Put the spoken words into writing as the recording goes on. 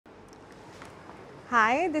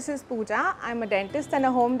Hi, this is Pooja. I'm a dentist and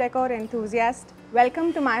a home decor enthusiast.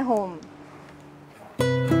 Welcome to my home.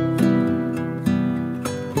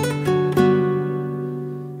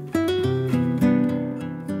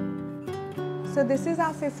 So this is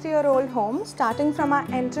our 50-year-old home. Starting from our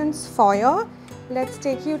entrance foyer, let's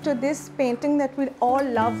take you to this painting that we all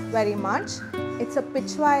love very much. It's a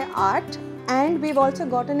pitchwai art, and we've also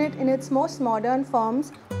gotten it in its most modern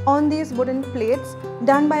forms on these wooden plates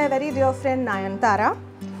done by a very dear friend Nayantara.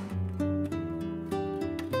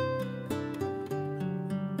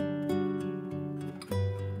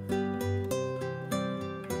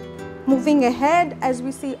 Moving ahead, as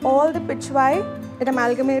we see all the pitchwai, it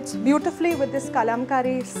amalgamates beautifully with this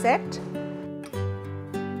kalamkari set.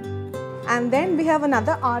 And then we have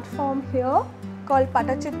another art form here called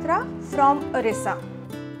Patachitra from Orissa.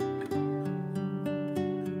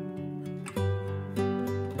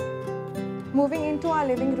 Moving into our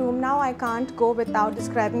living room now, I can't go without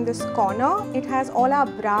describing this corner. It has all our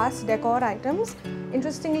brass decor items.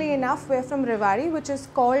 Interestingly enough, we're from Rewari, which is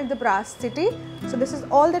called the Brass City. So this is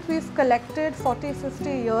all that we've collected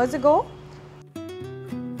 40-50 years ago.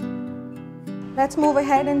 Let's move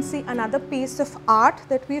ahead and see another piece of art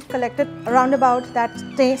that we've collected around about that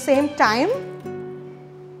same time.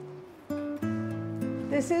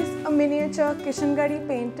 This is a miniature Kishangarhi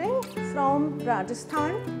painting from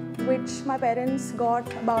Rajasthan, which my parents got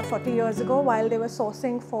about 40 years ago while they were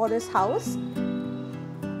sourcing for this house.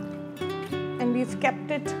 And we've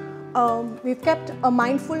kept a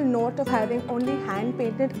mindful note of having only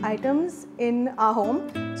hand-painted items in our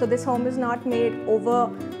home. So this home is not made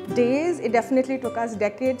over days. It definitely took us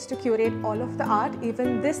decades to curate all of the art.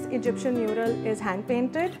 Even this Egyptian mural is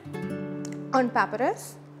hand-painted on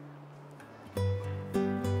papyrus.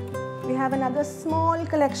 We have another small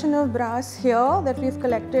collection of brass here that we've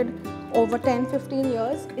collected over 10-15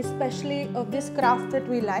 years, especially of this craft that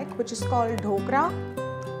we like, which is called dhokra.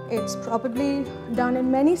 It's probably done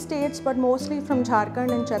in many states, but mostly from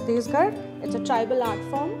Jharkhand and Chhattisgarh. It's a tribal art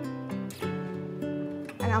form.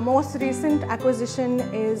 And our most recent acquisition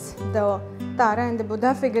is the Tara and the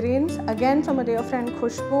Buddha figurines, again from a dear friend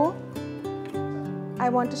Khushbu. I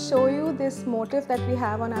want to show you this motif that we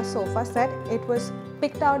have on our sofa set. It was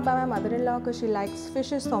picked out by my mother-in-law because she likes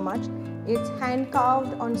fishes so much. It's hand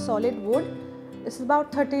carved on solid wood. This is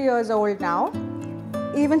about 30 years old now.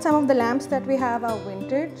 Even some of the lamps that we have are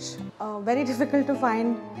vintage, very difficult to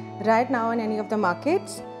find right now in any of the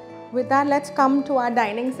markets. With that, let's come to our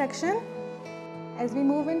dining section. As we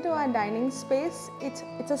move into our dining space,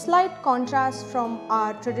 it's a slight contrast from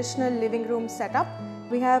our traditional living room setup.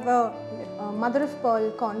 We have a mother of pearl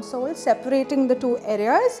console separating the two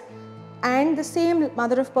areas, and the same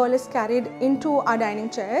mother of pearl is carried into our dining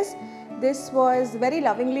chairs. This was very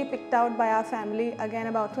lovingly picked out by our family again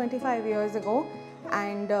about 25 years ago.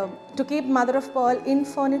 And to keep mother of pearl in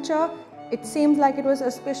furniture, it seems like it was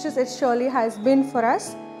auspicious. It surely has been for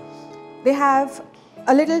us. They have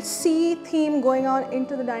a little sea theme going on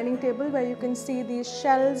into the dining table, where you can see these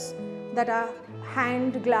shells that are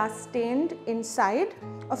hand glass stained inside.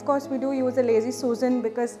 Of course, we do use a lazy Susan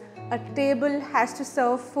because a table has to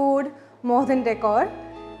serve food more than decor.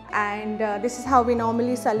 And this is how we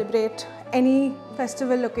normally celebrate any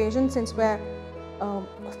festival occasion. Since we're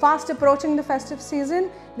fast approaching the festive season,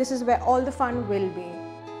 this is where all the fun will be.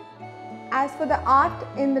 As for the art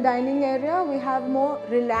in the dining area, we have more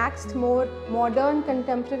relaxed, more modern,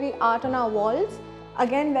 contemporary art on our walls.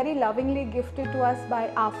 Again, very lovingly gifted to us by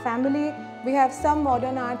our family. We have some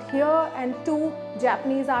modern art here and 2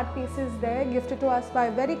 Japanese art pieces there, gifted to us by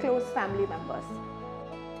very close family members.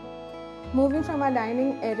 Moving from our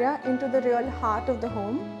dining area into the real heart of the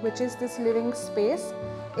home, which is this living space.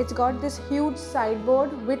 It's got this huge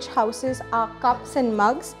sideboard which houses our cups and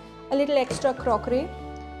mugs, a little extra crockery.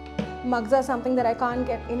 Mugs are something that I can't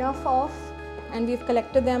get enough of, and we've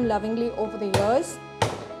collected them lovingly over the years.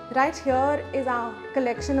 Right here is our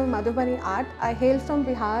collection of Madhubani art. I hail from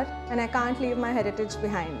Bihar and I can't leave my heritage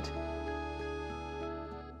behind.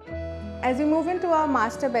 As we move into our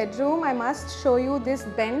master bedroom, I must show you this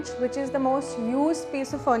bench, which is the most used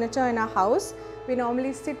piece of furniture in our house. We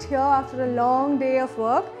normally sit here after a long day of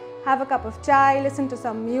work, have a cup of chai, listen to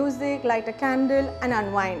some music, light a candle and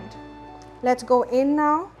unwind. Let's go in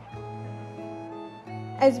now.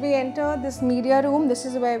 As we enter this media room, this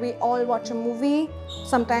is where we all watch a movie,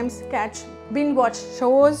 sometimes binge watch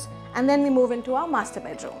shows, and then we move into our master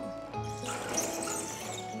bedroom.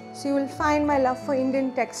 So you will find my love for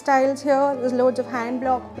Indian textiles here. There's loads of hand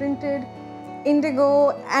block printed,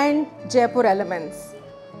 indigo and Jaipur elements.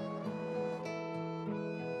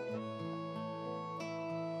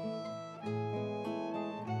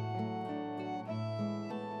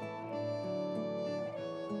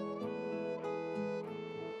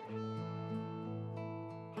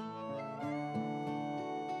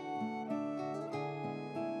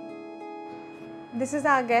 This is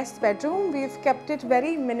our guest bedroom. We've kept it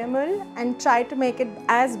very minimal and tried to make it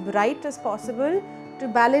as bright as possible to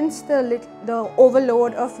balance the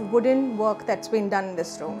overload of wooden work that's been done in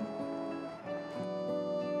this room.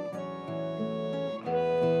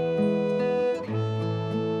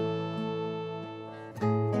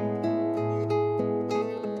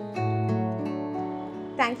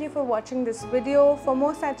 Thank you for watching this video. For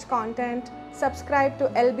more such content, subscribe to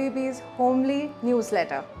LBB's Homely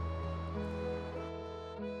newsletter.